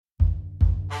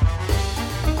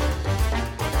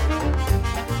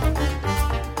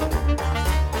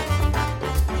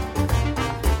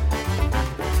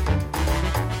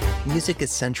Music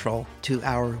is central to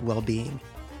our well-being.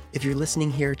 If you're listening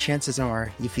here, chances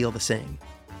are you feel the same.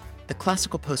 The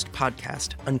Classical Post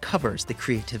podcast uncovers the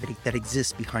creativity that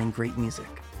exists behind great music.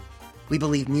 We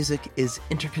believe music is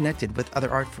interconnected with other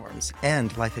art forms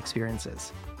and life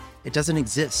experiences. It doesn't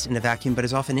exist in a vacuum, but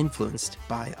is often influenced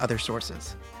by other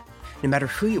sources. No matter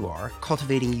who you are,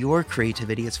 cultivating your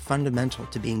creativity is fundamental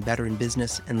to being better in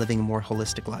business and living a more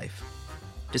holistic life.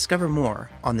 Discover more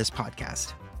on this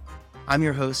podcast. I'm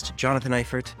your host, Jonathan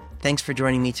Eifert. Thanks for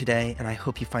joining me today, and I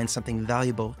hope you find something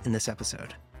valuable in this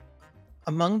episode.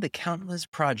 Among the countless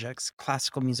projects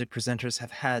classical music presenters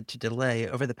have had to delay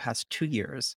over the past 2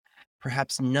 years,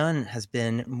 perhaps none has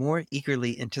been more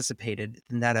eagerly anticipated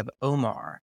than that of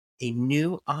Omar, a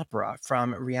new opera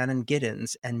from Rhiannon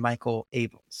Giddens and Michael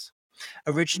Abels.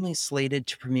 Originally slated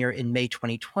to premiere in May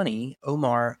 2020,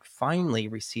 Omar finally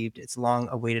received its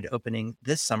long-awaited opening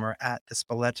this summer at the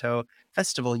Spoleto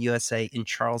Festival USA in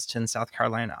Charleston, South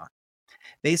Carolina.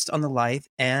 Based on the life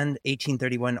and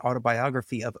 1831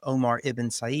 autobiography of Omar ibn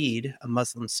Said, a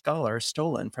Muslim scholar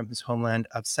stolen from his homeland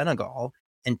of Senegal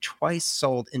and twice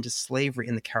sold into slavery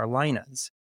in the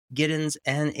Carolinas, Giddens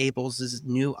and Abels'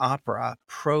 new opera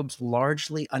probes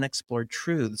largely unexplored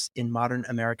truths in modern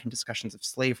American discussions of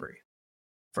slavery.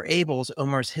 For Abels,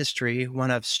 Omar's history, one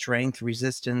of strength,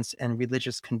 resistance, and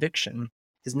religious conviction,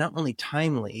 is not only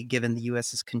timely given the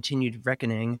U.S.'s continued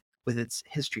reckoning with its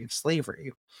history of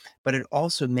slavery, but it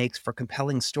also makes for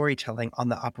compelling storytelling on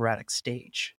the operatic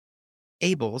stage.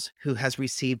 Abels, who has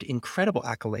received incredible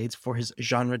accolades for his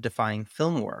genre-defying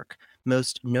film work,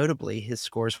 most notably his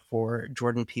scores for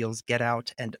Jordan Peele's Get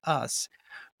Out and Us,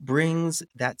 brings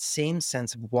that same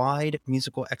sense of wide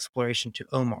musical exploration to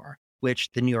Omar,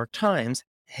 which the New York Times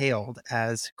hailed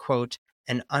as, quote,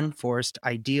 an unforced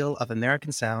ideal of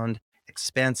American sound,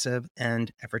 expansive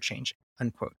and ever-changing,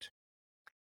 unquote.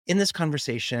 In this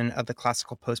conversation of the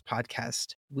Classical Post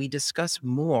podcast, we discuss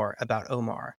more about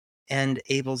Omar and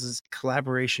Abels'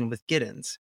 collaboration with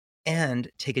Giddens, and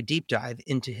take a deep dive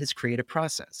into his creative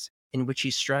process, in which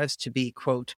he strives to be,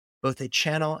 quote, both a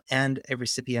channel and a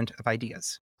recipient of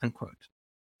ideas, unquote.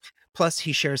 Plus,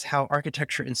 he shares how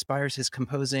architecture inspires his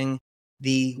composing,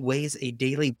 the ways a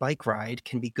daily bike ride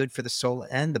can be good for the soul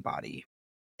and the body,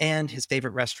 and his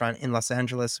favorite restaurant in Los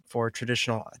Angeles for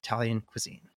traditional Italian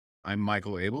cuisine. I'm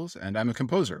Michael Abels, and I'm a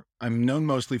composer. I'm known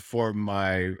mostly for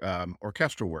my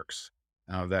orchestral works.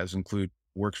 That include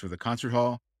works for the concert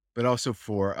hall, but also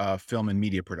for film and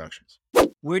media productions.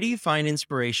 Where do you find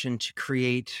inspiration to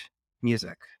create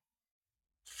music?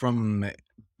 From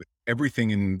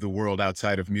everything in the world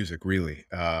outside of music, really.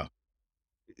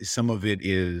 Some of it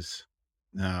is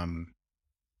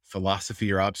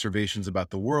philosophy or observations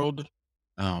about the world.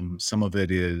 Some of it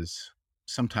is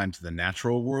sometimes the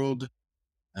natural world.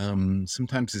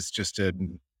 Sometimes it's just a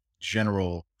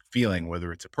general feeling,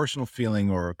 whether it's a personal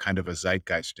feeling or kind of a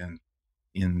zeitgeist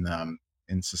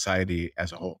in society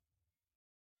as a whole.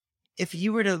 If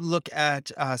you were to look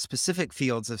at specific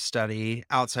fields of study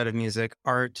outside of music,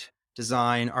 art,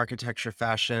 design, architecture,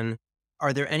 fashion,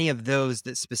 are there any of those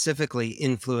that specifically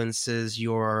influences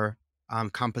your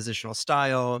compositional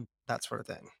style, that sort of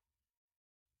thing?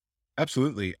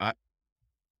 Absolutely. I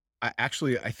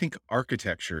think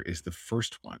architecture is the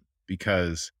first one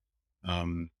because,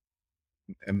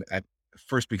 at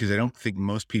first, because I don't think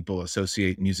most people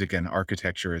associate music and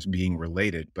architecture as being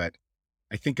related, but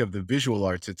I think of the visual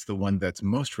arts, it's the one that's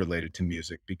most related to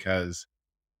music because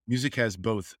music has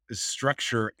both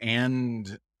structure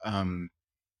and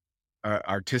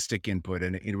artistic input,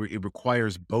 and it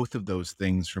requires both of those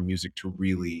things for music to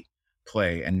really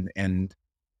play. And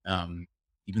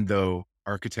even though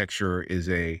architecture is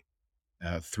a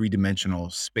three-dimensional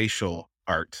spatial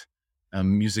art,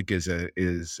 music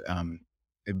is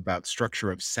about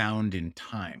structure of sound in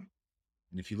time.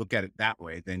 And if you look at it that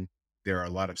way, then there are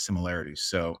a lot of similarities.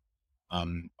 So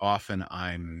often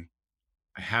I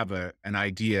have an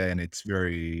idea and it's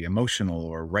very emotional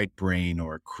or right brain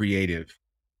or creative.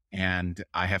 And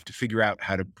I have to figure out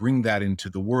how to bring that into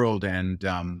the world and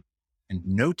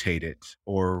notate it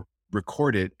or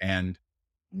record it. And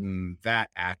that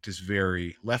act is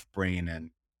very left brain,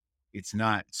 and it's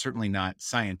certainly not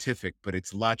scientific, but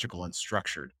it's logical and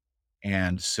structured.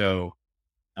 And so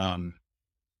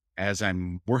as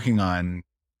I'm working on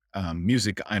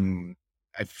music,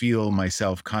 I feel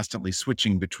myself constantly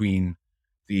switching between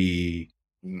the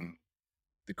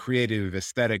creative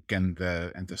aesthetic and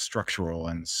the structural.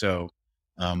 And so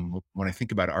when I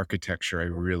think about architecture, I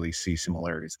really see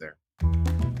similarities there.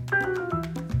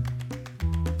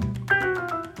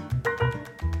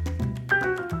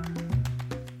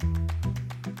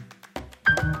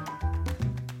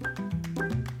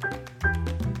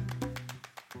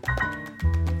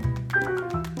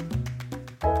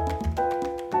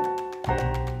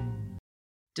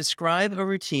 Describe a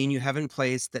routine you have in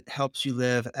place that helps you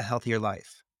live a healthier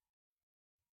life.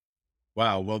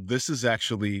 Wow. Well, this is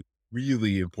actually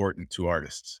really important to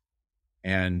artists.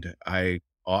 And I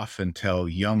often tell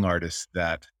young artists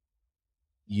that,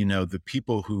 the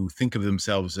people who think of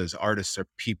themselves as artists are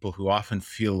people who often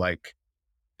feel like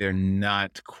they're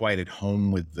not quite at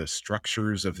home with the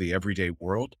structures of the everyday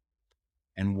world.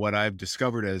 And what I've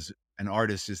discovered as an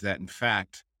artist is that, in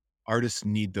fact, artists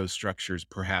need those structures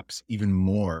perhaps even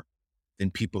more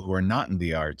than people who are not in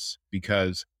the arts.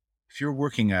 Because if you're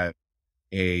working at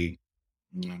a,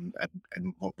 at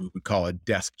what we would call a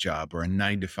desk job or a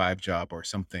 9 to 5 job or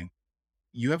something,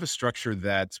 you have a structure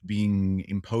that's being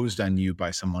imposed on you by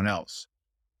someone else.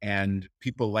 And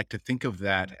people like to think of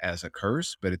that as a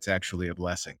curse, but it's actually a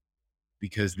blessing,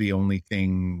 because the only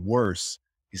thing worse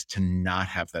is to not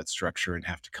have that structure and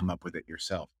have to come up with it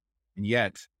yourself. And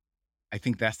yet, I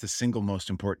think that's the single most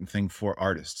important thing for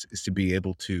artists, is to be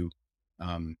able to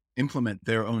implement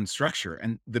their own structure.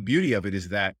 And the beauty of it is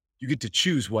that you get to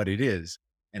choose what it is.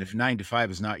 And if 9 to 5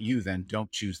 is not you, then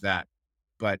don't choose that.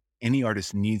 But any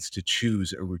artist needs to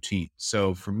choose a routine.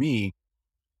 So for me,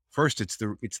 first, it's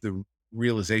the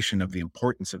realization of the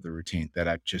importance of the routine that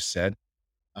I've just said.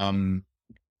 Um,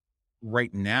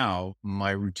 right now,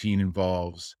 my routine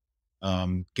involves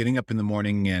getting up in the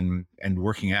morning and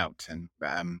working out,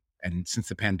 and since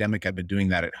the pandemic, I've been doing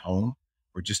that at home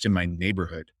or just in my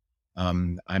neighborhood.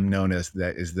 I'm known as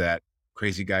that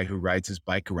crazy guy who rides his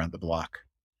bike around the block.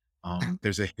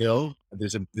 There's a hill,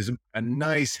 there's a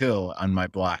nice hill on my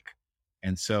block,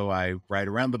 and so I ride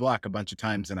around the block a bunch of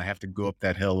times, and I have to go up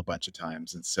that hill a bunch of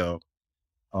times, and so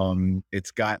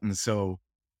it's gotten so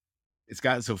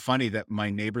funny that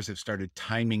my neighbors have started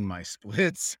timing my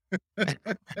splits.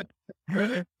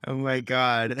 Oh my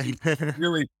God.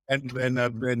 Really, and when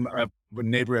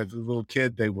neighbor has a little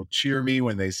kid, they will cheer me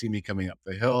when they see me coming up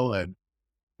the hill, and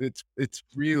it's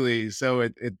really, so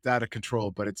it's out of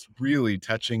control, but it's really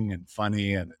touching and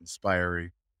funny and inspiring,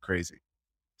 crazy.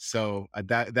 So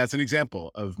that's an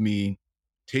example of me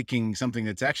taking something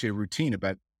that's actually a routine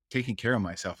about taking care of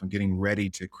myself and getting ready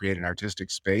to create an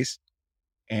artistic space,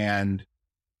 and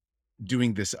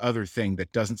doing this other thing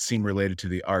that doesn't seem related to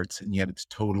the arts, and yet it's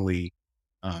totally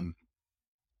um,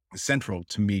 central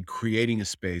to me creating a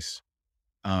space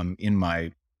in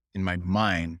my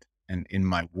mind and in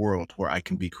my world where I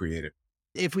can be creative.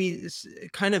 If we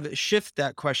kind of shift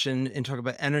that question and talk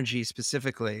about energy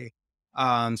specifically,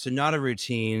 so not a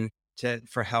routine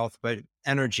for health, but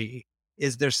energy,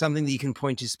 is there something that you can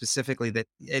point to specifically that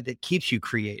keeps you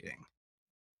creating?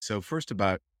 So first,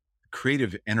 about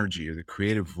creative energy or the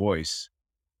creative voice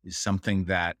is something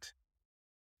that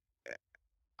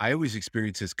I always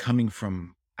experience as coming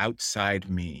from outside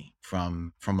me,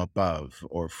 from above,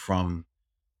 or from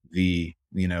the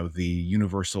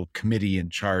universal committee in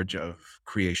charge of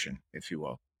creation, if you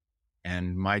will.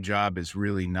 And my job is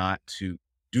really not to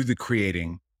do the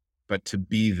creating, but to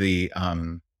be the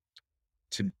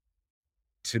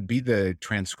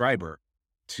transcriber,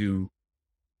 to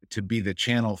be the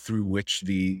channel through which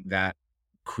that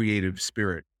creative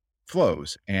spirit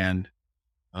flows. And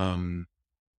um,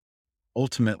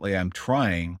 ultimately, I'm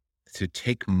trying to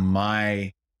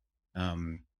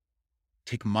um,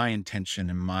 take my intention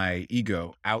and my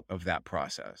ego out of that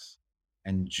process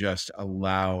and just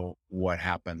allow what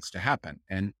happens to happen.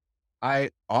 And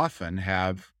I often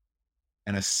have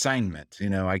an assignment.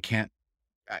 I can't,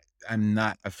 I'm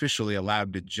not officially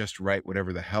allowed to just write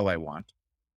whatever the hell I want.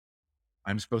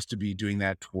 I'm supposed to be doing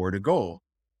that toward a goal,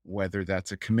 whether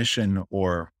that's a commission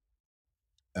or,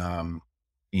 um,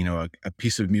 a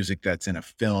piece of music that's in a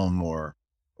film or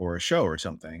a show or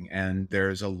something. And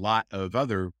there's a lot of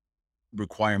other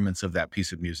requirements of that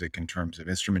piece of music in terms of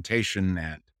instrumentation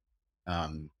and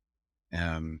um,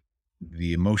 um,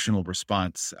 the emotional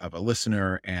response of a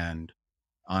listener, and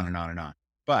on and on and on.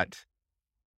 But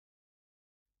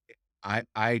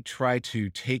I try to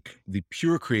take the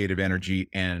pure creative energy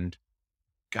and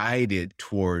guide it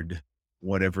toward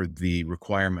whatever the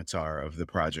requirements are of the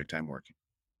project I'm working.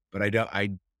 But I don't.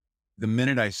 The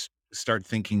minute start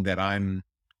thinking that I'm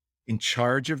in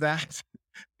charge of that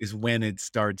is when it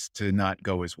starts to not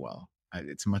go as well.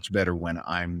 It's much better when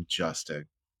I'm just a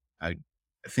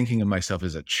thinking of myself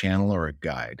as a channel or a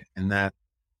guide, and that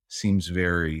seems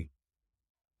very,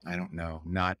 I don't know,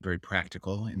 not very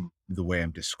practical in the way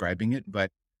I'm describing it. But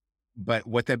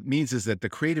what that means is that the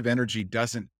creative energy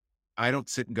doesn't. I don't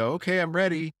sit and go, okay, I'm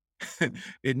ready.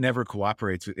 It never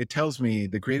cooperates. It tells me,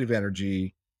 the creative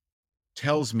energy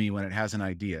tells me when it has an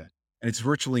idea. And it's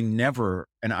virtually never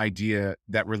an idea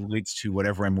that relates to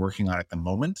whatever I'm working on at the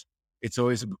moment. It's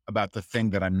always about the thing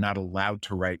that I'm not allowed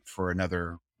to write for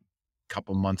another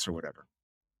couple months or whatever.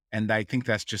 And I think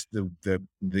that's just the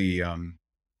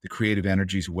creative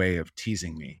energy's way of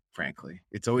teasing me, frankly.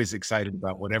 It's always excited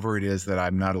about whatever it is that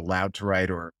I'm not allowed to write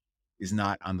or is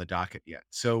not on the docket yet.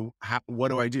 So what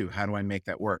do I do? How do I make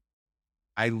that work?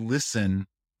 I listen.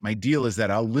 My deal is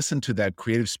that I'll listen to that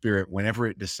creative spirit whenever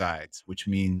it decides, which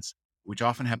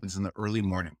often happens in the early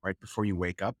morning, right before you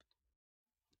wake up,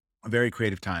 a very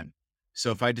creative time. So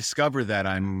if I discover that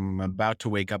I'm about to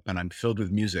wake up and I'm filled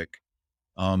with music,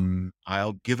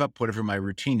 I'll give up whatever my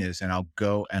routine is and I'll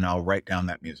go and I'll write down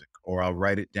that music, or I'll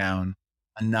write it down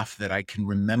enough that I can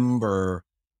remember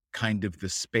kind of the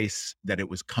space that it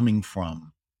was coming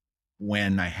from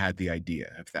when I had the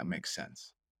idea, if that makes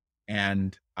sense.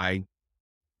 And I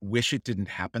wish it didn't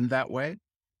happen that way,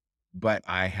 but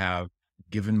I have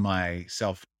given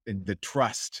myself the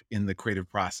trust in the creative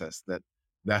process that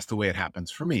that's the way it happens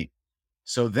for me.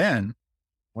 So then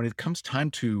when it comes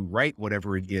time to write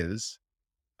whatever it is,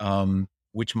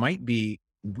 which might be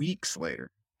weeks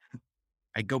later,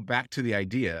 I go back to the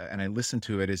idea and I listen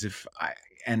to it as if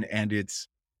and it's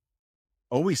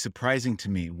always surprising to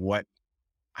me what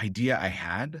idea I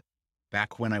had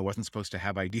back when I wasn't supposed to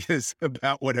have ideas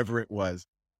about whatever it was.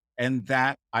 And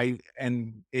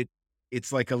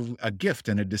it's like a gift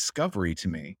and a discovery to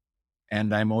me.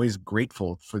 And I'm always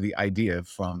grateful for the idea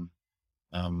from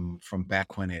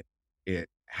back when it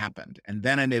happened. And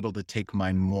then I'm able to take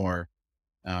my more,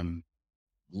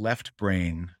 left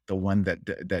brain, the one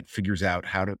that figures out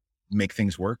how to make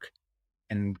things work,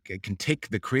 and it can take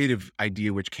the creative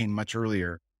idea, which came much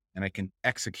earlier, and I can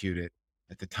execute it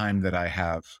at the time that I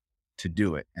have to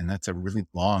do it. And that's a really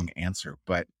long answer,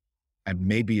 but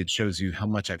maybe it shows you how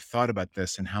much I've thought about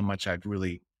this and how much I've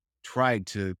really tried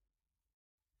to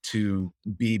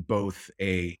be both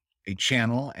a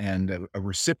channel and a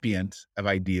recipient of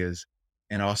ideas,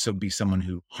 and also be someone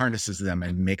who harnesses them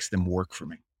and makes them work for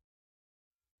me.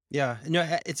 Yeah, no,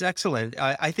 it's excellent.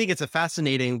 I think it's a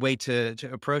fascinating way to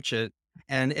approach it.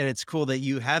 And it's cool that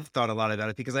you have thought a lot about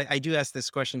it, because I do ask this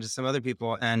question to some other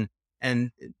people, and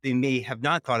they may have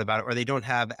not thought about it, or they don't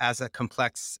have as a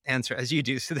complex answer as you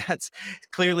do. So that's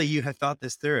clearly you have thought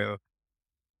this through.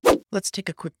 Let's take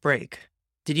a quick break.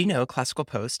 Did you know Classical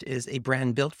Post is a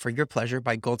brand built for your pleasure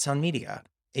by Gold Sound Media,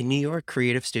 a New York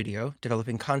creative studio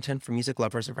developing content for music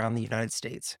lovers around the United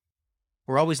States?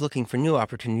 We're always looking for new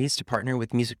opportunities to partner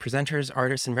with music presenters,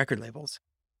 artists, and record labels.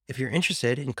 If you're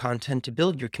interested in content to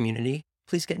build your community,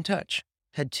 please get in touch.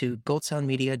 Head to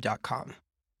goldsoundmedia.com.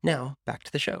 Now, back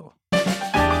to the show.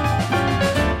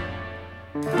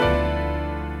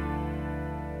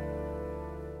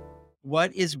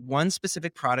 What is one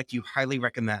specific product you highly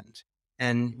recommend?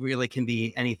 And really can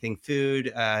be anything: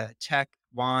 food, tech,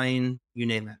 wine, you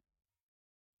name it.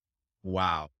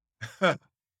 Wow.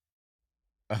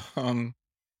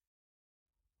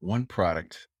 One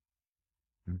product.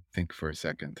 Let me think for a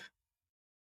second.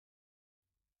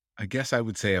 I guess I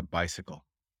would say a bicycle.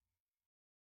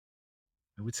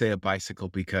 I would say a bicycle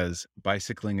because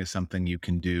bicycling is something you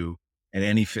can do at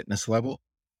any fitness level.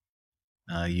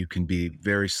 You can be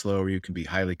very slow or you can be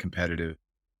highly competitive.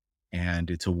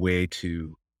 And it's a way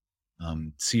to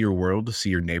see your world, see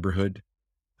your neighborhood,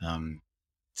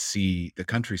 see the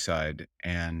countryside,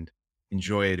 and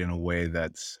enjoy it in a way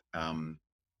that's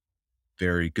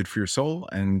very good for your soul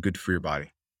and good for your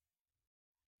body.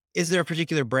 Is there a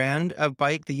particular brand of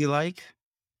bike that you like?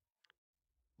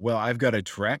 Well, I've got a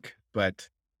Trek, but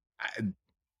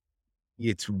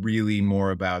it's really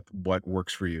more about what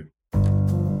works for you.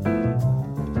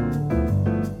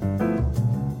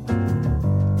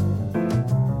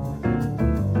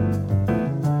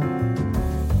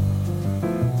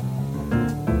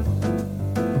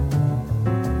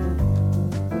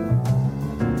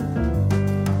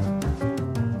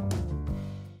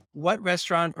 What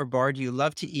restaurant or bar do you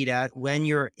love to eat at when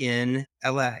you're in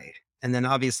LA? And then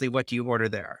obviously, what do you order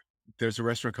there? There's a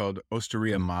restaurant called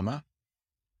Osteria Mama,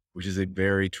 which is a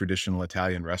very traditional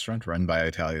Italian restaurant run by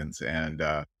Italians. And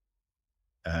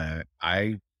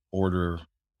I order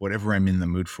whatever I'm in the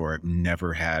mood for. I've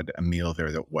never had a meal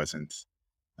there that wasn't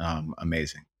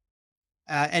amazing.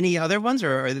 Any other ones,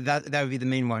 or that would be the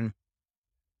main one?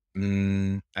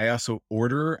 I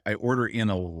order in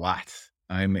a lot.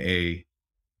 I'm a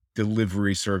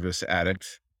delivery service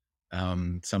addict.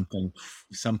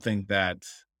 Something that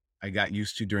I got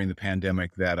used to during the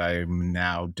pandemic that I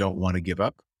now don't want to give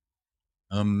up.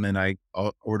 And I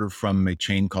order from a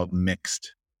chain called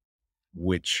Mixed,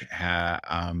 which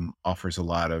offers a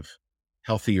lot of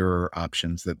healthier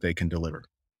options that they can deliver.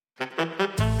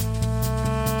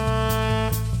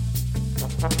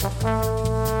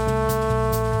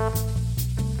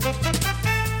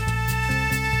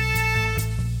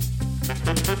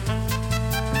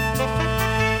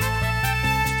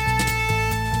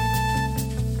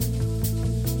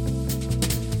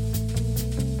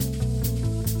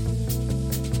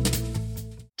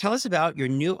 Tell us about your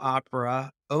new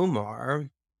opera,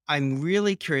 Omar. I'm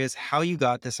really curious how you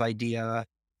got this idea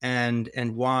and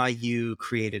why you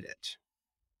created it.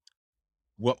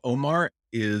 Well, Omar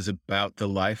is about the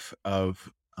life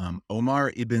of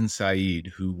Omar ibn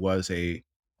Said, who was a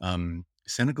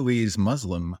Senegalese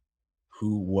Muslim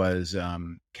who was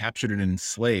captured and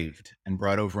enslaved and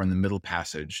brought over in the Middle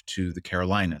Passage to the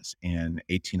Carolinas in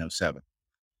 1807.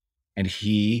 And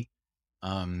he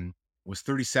um, was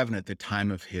 37 at the time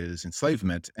of his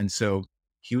enslavement, and so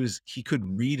he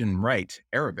could read and write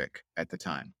Arabic at the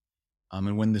time.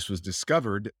 And when this was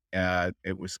discovered,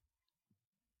 it was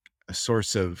a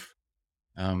source of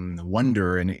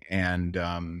wonder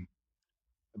and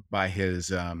by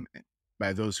his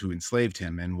by those who enslaved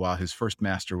him. And while his first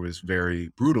master was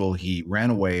very brutal, he ran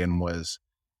away and was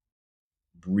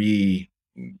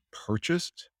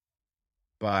repurchased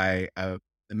by a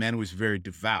man who was very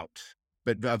devout,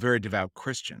 but a very devout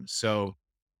Christian. So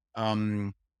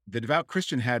um, the devout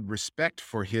Christian had respect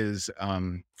for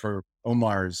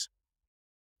Omar's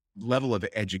level of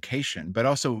education, but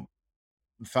also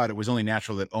thought it was only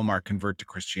natural that Omar convert to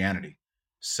Christianity.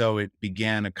 So it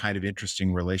began a kind of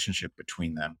interesting relationship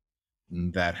between them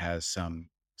that has some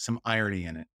irony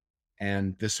in it.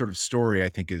 And this sort of story, I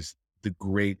think, the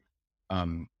great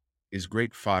um, is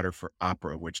great fodder for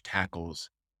opera, which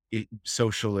tackles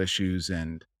social issues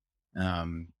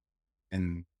um,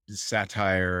 and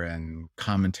satire and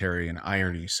commentary and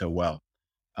irony so well.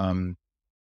 Um,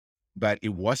 but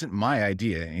it wasn't my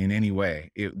idea in any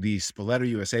way. The Spoleto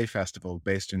USA Festival,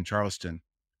 based in Charleston,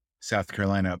 South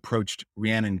Carolina, approached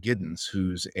Rhiannon Giddens,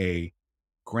 who's a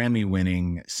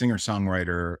Grammy-winning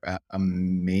singer-songwriter,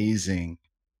 amazing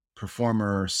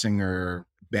performer, singer,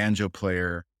 banjo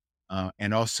player,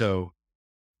 and also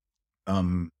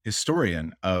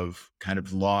historian of kind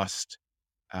of lost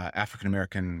African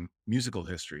American musical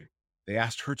history. They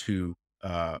asked her to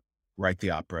write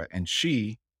the opera, and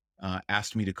she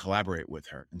asked me to collaborate with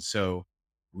her. And so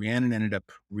Rhiannon ended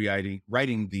up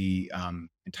writing the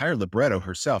entire libretto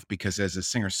herself because, as a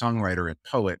singer songwriter and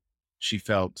poet, she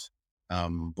felt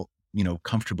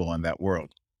comfortable in that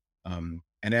world.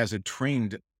 And as a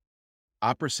trained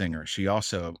opera singer, she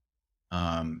also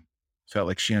um, felt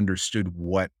like she understood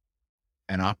what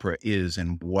an opera is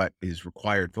and what is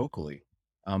required vocally.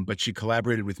 But she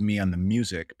collaborated with me on the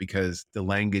music because the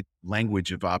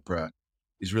language of opera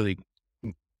is really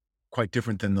quite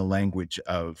different than the language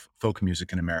of folk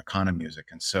music and Americana music.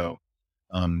 And so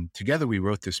together we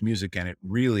wrote this music, and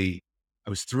I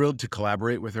was thrilled to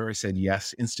collaborate with her. I said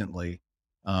yes instantly.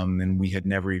 And we had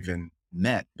never even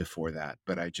met before that,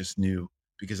 but I just knew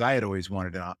because I had always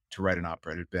wanted to write an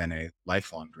opera. It had been a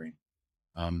lifelong dream.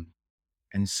 Um,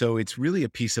 and so it's really a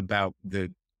piece about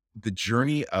the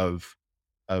journey of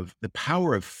the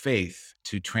power of faith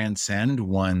to transcend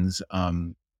one's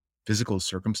physical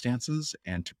circumstances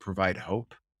and to provide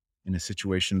hope in a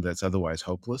situation that's otherwise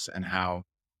hopeless, and how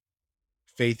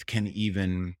faith can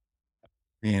even,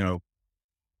 you know,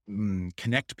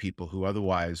 connect people who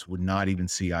otherwise would not even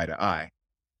see eye to eye.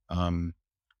 Um,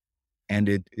 and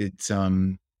it's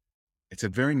a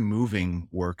very moving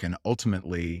work, and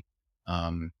ultimately,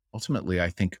 I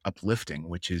think uplifting,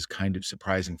 which is kind of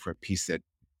surprising for a piece that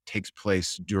takes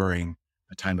place during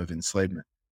a time of enslavement.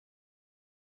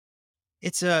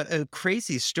 It's a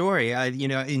crazy story,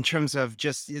 in terms of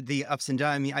just the ups and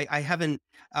downs. I mean, I haven't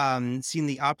seen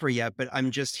the opera yet, but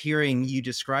I'm just hearing you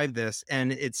describe this,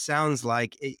 and it sounds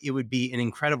like it would be an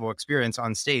incredible experience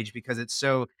on stage because it's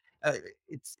so uh,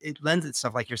 it lends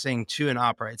itself, like you're saying, to an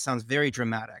opera. It sounds very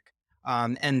dramatic,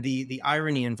 and the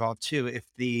irony involved too. If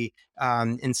the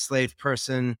enslaved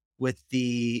person with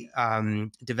the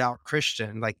devout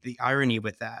Christian, like the irony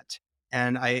with that,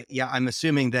 and I'm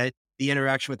assuming that the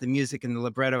interaction with the music and the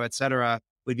libretto, et cetera,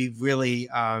 would be really,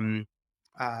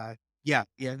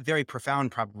 very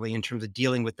profound, probably in terms of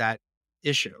dealing with that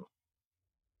issue.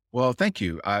 Well, thank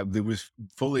you. It was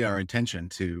fully our intention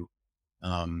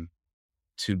um,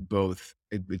 to both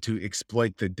to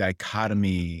exploit the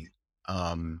dichotomy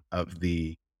of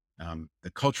the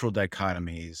cultural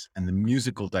dichotomies and the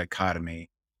musical dichotomy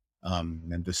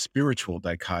and the spiritual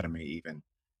dichotomy, even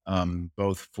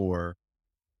both for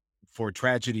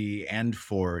tragedy and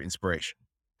for inspiration.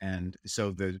 And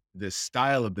so the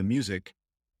style of the music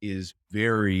is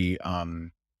very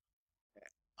on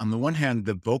the one hand,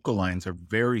 the vocal lines are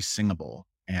very singable,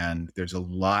 and there's a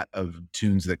lot of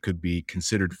tunes that could be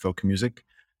considered folk music.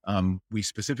 We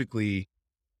specifically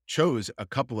chose a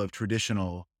couple of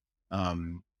traditional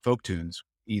folk tunes.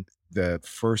 The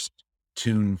first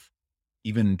tune,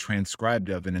 even transcribed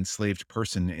of an enslaved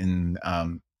person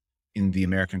in the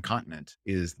American continent,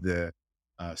 is the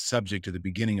subject at the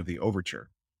beginning of the overture.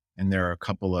 And there are a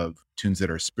couple of tunes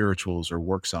that are spirituals or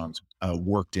work songs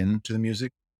worked into the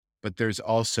music. But there's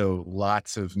also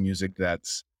lots of music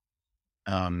that's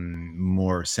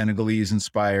more Senegalese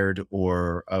inspired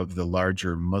or of the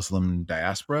larger Muslim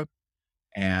diaspora.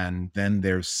 And then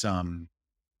there's some,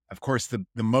 of course, the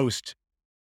most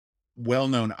well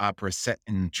known opera set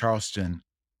in Charleston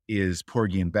is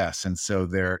Porgy and Bess. And so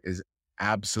there is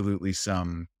absolutely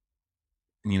some,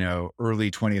 early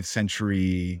 20th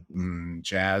century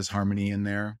jazz harmony in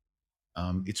there.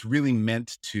 It's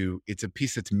a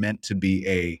piece that's meant to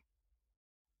be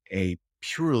a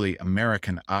purely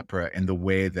American opera in the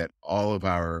way that all of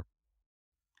our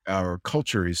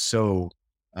culture is so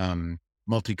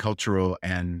multicultural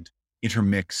and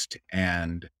intermixed,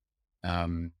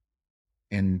 um,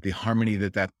 and the harmony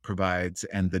that provides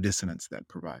and the dissonance that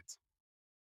provides.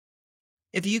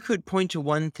 If you could point to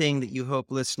one thing that you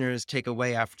hope listeners take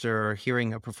away after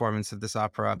hearing a performance of this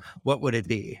opera, what would it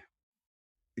be?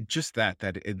 Just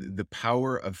the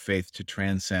power of faith to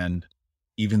transcend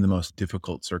even the most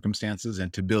difficult circumstances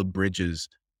and to build bridges.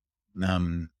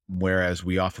 Whereas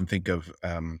we often think of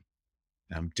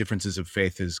differences of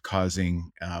faith as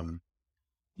causing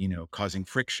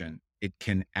friction. It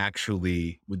can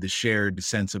actually, with the shared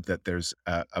sense of that there's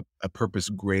a purpose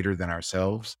greater than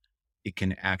ourselves, it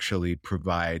can actually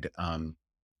provide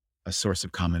a source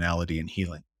of commonality and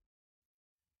healing.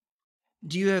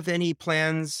 Do you have any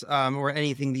plans or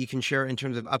anything that you can share in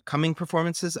terms of upcoming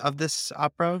performances of this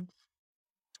opera?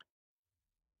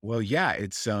 Well, yeah,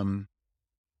 it,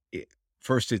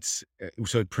 first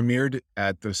so it premiered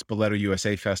at the Spoleto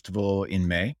USA Festival in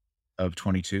May of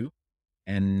 22,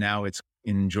 and now it's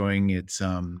enjoying its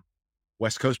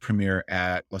West Coast premiere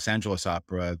at Los Angeles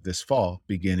Opera this fall,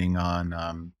 beginning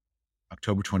on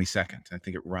October 22nd. I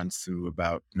think it runs through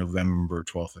about November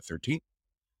 12th or 13th,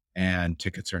 and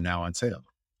tickets are now on sale.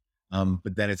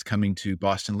 But then it's coming to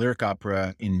Boston Lyric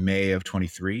Opera in May of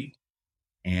 23,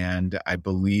 and I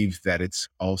believe that it's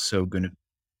also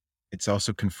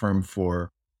confirmed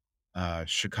for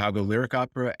Chicago Lyric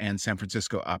Opera and San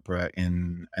Francisco Opera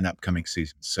in an upcoming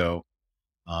season. So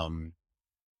um,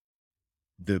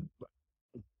 the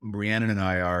Rhiannon and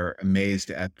I are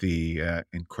amazed at the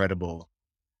incredible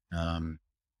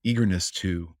eagerness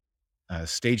to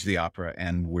stage the opera,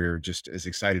 and we're just as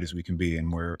excited as we can be.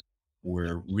 And we're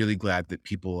really glad that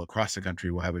people across the country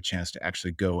will have a chance to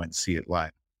actually go and see it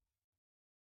live.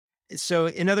 So,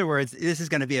 in other words, this is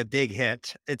going to be a big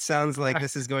hit. It sounds like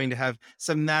this is going to have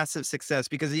some massive success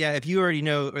because, yeah, if you already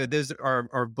know or those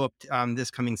are booked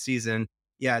this coming season,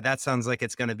 yeah, that sounds like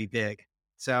it's going to be big.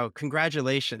 So,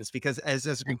 congratulations, because as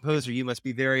a composer, you must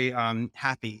be very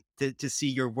happy to see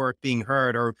your work being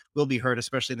heard or will be heard,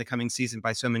 especially in the coming season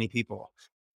by so many people.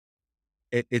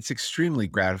 It's extremely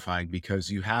gratifying because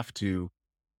you have to.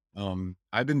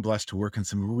 I've been blessed to work on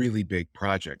some really big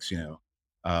projects,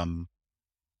 um,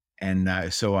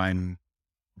 and so I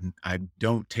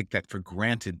don't take that for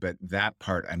granted, but that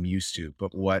part I'm used to.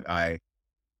 But what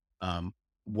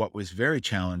was very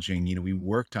challenging, we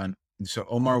worked on. So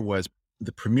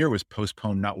the premiere was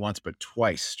postponed not once but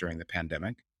twice during the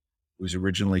pandemic. It was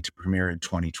originally to premiere in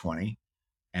 2020,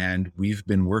 and we've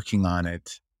been working on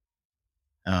it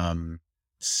um,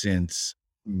 since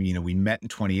we met in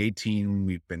 2018.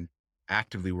 We've been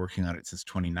actively working on it since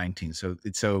 2019. So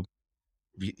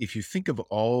if you think of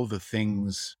all the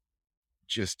things,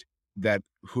 just that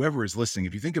whoever is listening,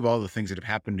 if you think of all the things that have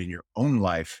happened in your own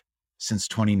life since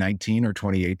 2019 or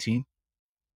 2018,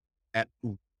 at,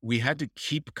 we had to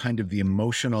keep kind of the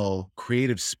emotional,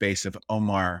 creative space of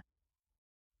Omar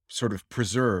sort of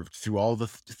preserved through all the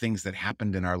things that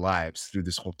happened in our lives through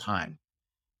this whole time.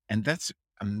 And that's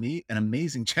an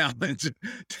amazing challenge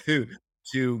to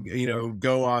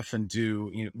go off and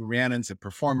do. Rhiannon's a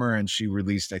performer, and she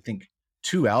released, I think,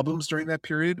 2 albums during that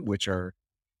period, which are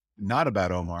not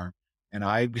about Omar. And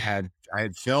I had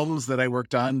films that I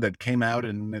worked on that came out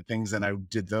and things, and I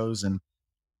did those, and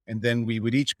then we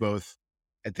would each both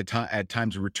at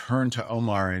times return to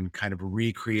Omar and kind of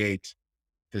recreate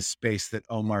the space that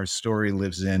Omar's story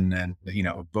lives in, and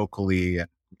vocally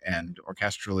and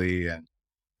orchestrally,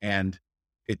 and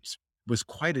it was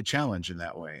quite a challenge in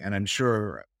that way. And I'm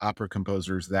sure opera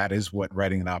composers, that is what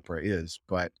writing an opera is.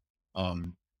 But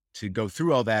to go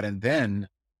through all that and then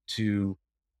to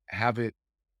have it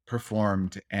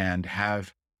performed and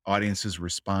have audiences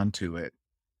respond to it,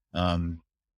 um,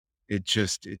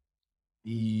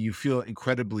 you feel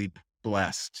incredibly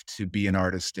blessed to be an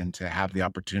artist and to have the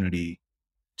opportunity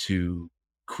to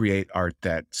create art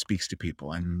that speaks to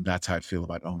people. And that's how I feel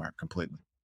about Omar completely.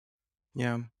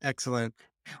 Yeah, excellent.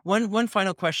 One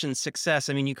final question, success.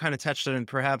 I mean, you kind of touched on it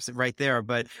perhaps right there,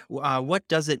 but what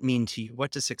does it mean to you?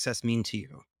 What does success mean to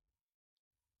you?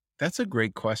 That's a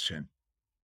great question.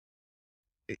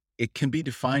 It can be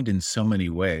defined in so many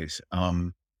ways.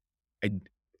 I,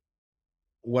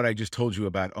 what I just told you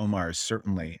about Omar is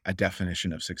certainly a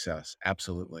definition of success.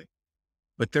 Absolutely.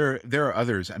 But there are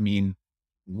others. I mean,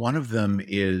 one of them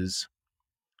is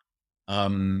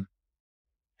um,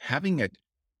 having a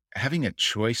having a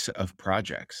choice of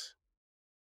projects,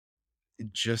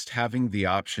 just having the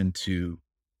option to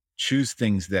choose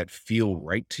things that feel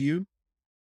right to you.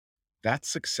 That's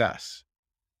success.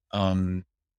 Um,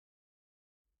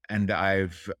 and I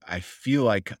feel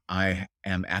like I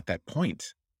am at that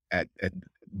point at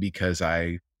because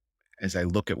as I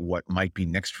look at what might be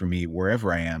next for me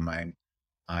wherever I am,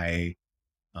 I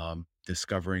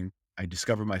discovering I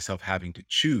discover myself having to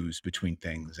choose between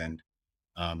things, and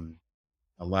um,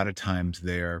 a lot of times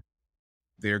they're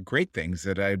great things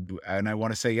that I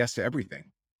want to say yes to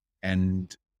everything,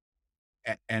 and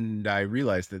and I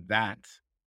realize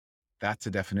that's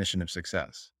a definition of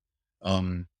success.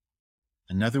 Um,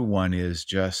 Another one is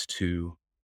just to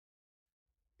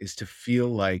feel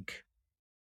like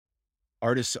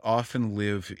artists often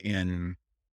live in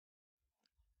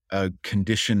a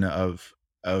condition of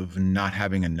not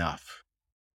having enough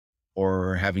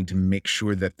or having to make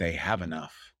sure that they have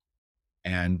enough.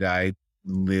 And I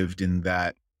lived in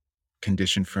that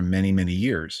condition for many, many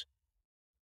years.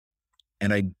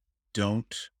 And I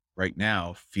don't right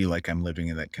now feel like I'm living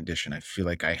in that condition. I feel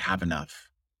like I have enough.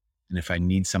 And if I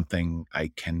need something,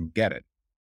 I can get it.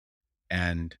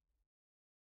 And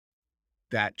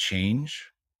that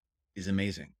change is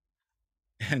amazing.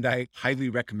 And I highly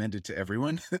recommend it to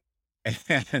everyone.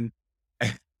 and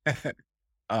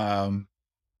um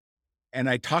and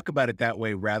I talk about it that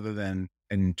way rather than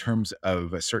in terms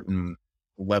of a certain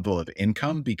level of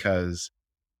income because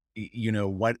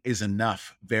what is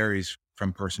enough varies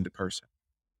from person to person.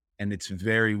 And it's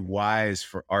very wise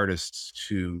for artists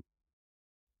to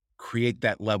create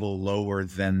that level lower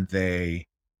than they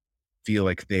feel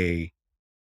like they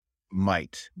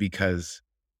might, because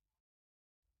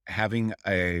having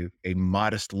a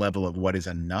modest level of what is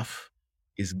enough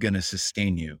is going to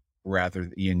sustain you rather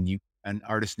than you. An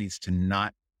artist needs to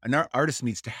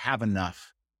have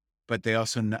enough, but they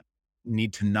also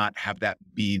need to not have that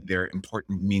be their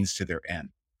important means to their end.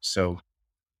 So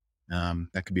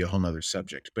that could be a whole nother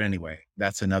subject. But anyway,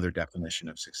 that's another definition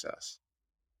of success.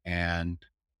 And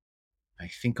I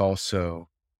think also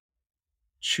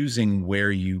choosing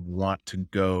where you want to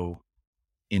go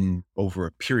in over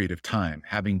a period of time,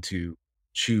 having to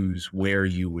choose where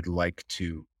you would like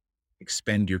to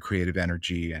expend your creative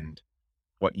energy and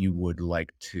what you would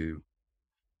like to,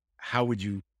 how would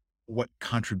you, what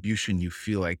contribution you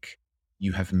feel like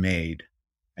you have made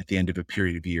at the end of a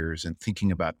period of years, and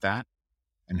thinking about that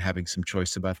and having some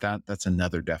choice about that. That's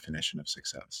another definition of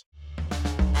success.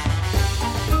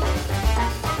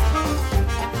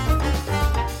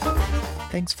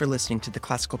 Thanks for listening to the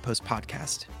Classical Post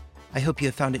podcast. I hope you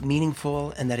have found it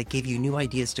meaningful and that it gave you new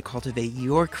ideas to cultivate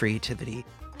your creativity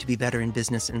to be better in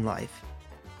business and life.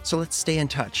 So let's stay in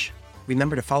touch.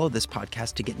 Remember to follow this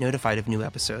podcast to get notified of new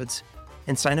episodes,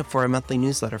 and sign up for our monthly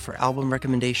newsletter for album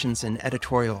recommendations and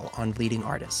editorial on leading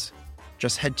artists.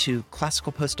 Just head to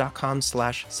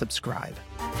classicalpost.com/subscribe.